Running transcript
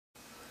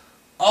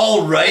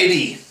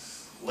Alrighty,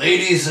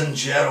 ladies and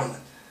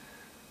gentlemen,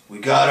 we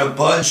got a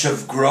bunch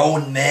of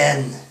grown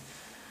men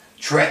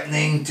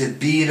threatening to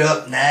beat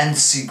up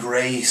Nancy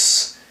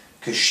Grace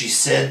because she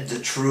said the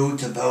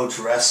truth about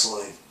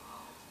wrestling.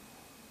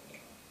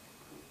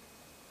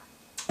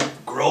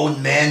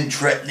 Grown men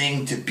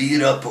threatening to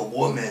beat up a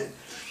woman.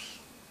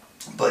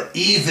 But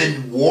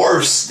even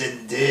worse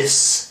than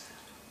this,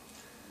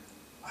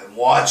 I'm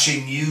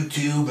watching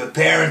YouTube.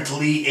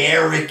 Apparently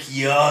Eric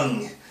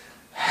Young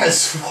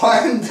has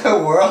won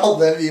the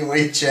World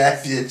Heavyweight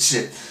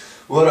Championship.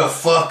 What a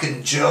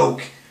fucking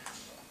joke.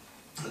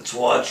 Let's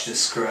watch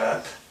this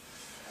crap.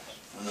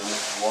 I'm gonna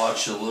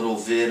watch a little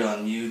vid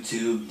on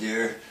YouTube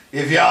there.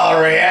 Give y'all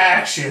a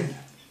reaction.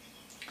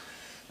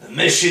 The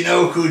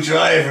Michinoku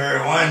driver,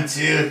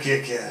 1-2,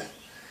 kick out.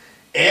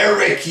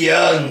 Eric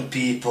Young,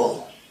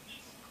 people.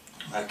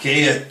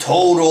 Okay, a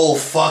total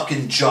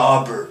fucking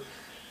jobber.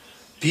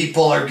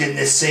 People are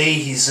gonna say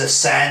he's a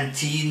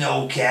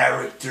Santino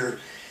character.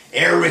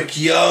 Eric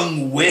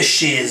Young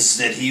wishes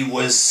that he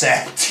was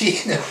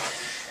Santino.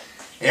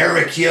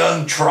 Eric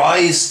Young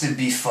tries to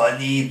be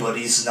funny, but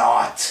he's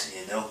not,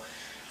 you know.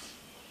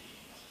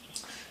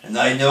 And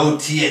I know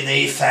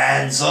TNA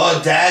fans,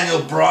 oh,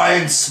 Daniel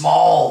Bryan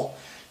small.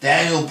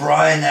 Daniel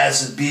Bryan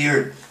has a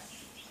beard.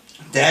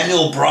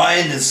 Daniel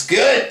Bryan is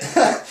good.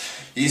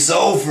 He's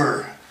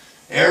over.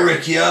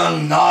 Eric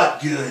Young,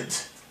 not good.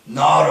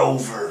 Not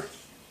over.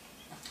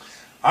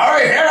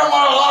 Alright, hit him with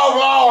a low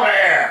blow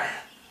there.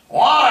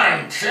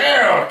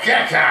 1-2,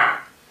 kick out.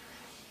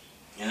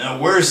 You know,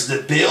 where's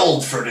the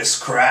build for this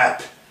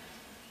crap?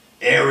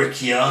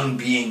 Eric Young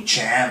being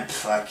champ.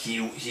 Fuck,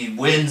 he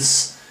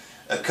wins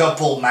a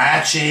couple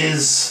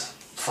matches.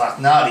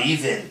 Fuck, not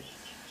even.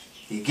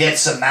 He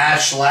gets a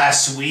match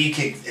last week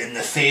in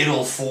the Fatal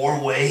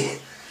 4-Way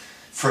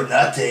for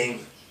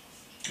nothing.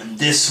 And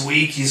this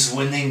week he's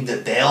winning the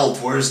belt.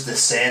 Where's the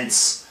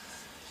sense?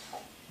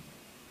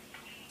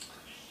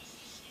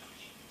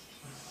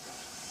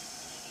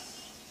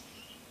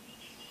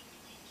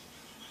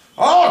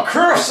 Oh,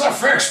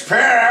 crucifix pin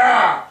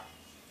out!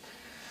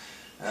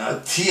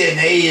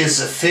 TNA is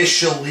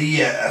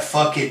officially a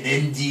fucking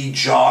indie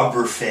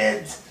jobber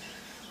fed.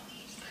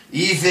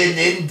 Even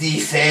indie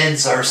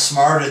fans are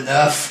smart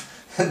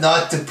enough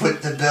not to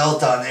put the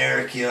belt on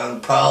Eric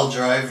Young. Pile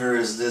driver,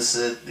 is this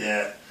it?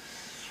 Yeah.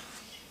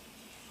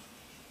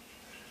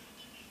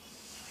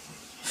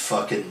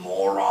 Fucking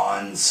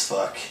morons,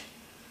 fuck.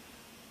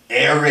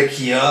 Eric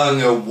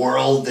Young, a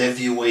world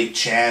heavyweight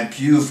champ.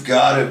 You've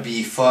gotta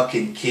be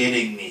fucking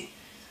kidding me.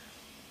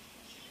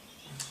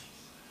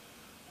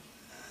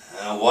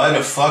 Why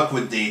the fuck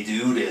would they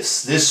do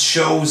this? This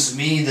shows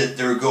me that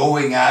they're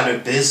going out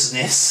of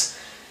business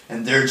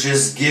and they're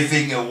just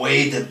giving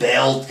away the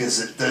belt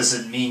because it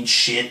doesn't mean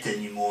shit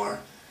anymore.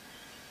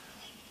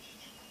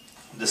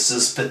 This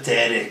is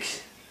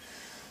pathetic.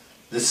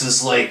 This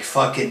is like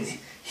fucking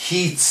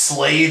Heath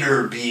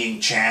Slater being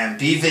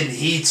champ. Even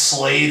Heath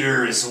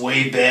Slater is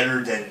way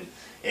better than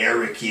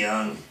Eric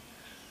Young.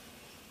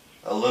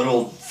 A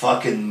little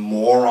fucking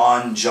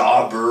moron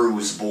jobber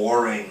who's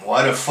boring.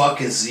 Why the fuck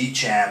is he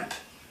champ?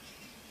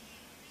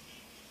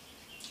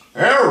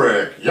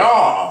 Eric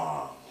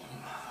Young.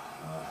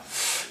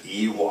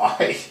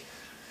 EY.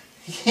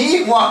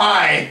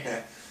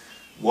 EY.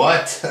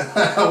 What?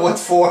 What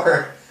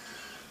for?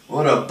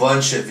 What a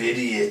bunch of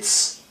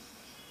idiots.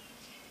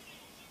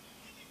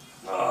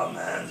 Oh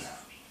man,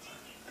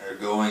 they're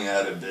going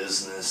out of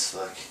business.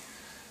 Fuck,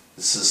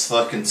 this is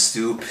fucking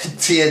stupid.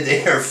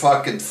 TNA are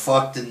fucking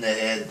fucked in the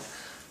head.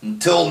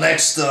 Until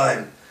next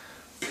time,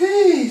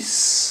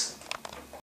 peace.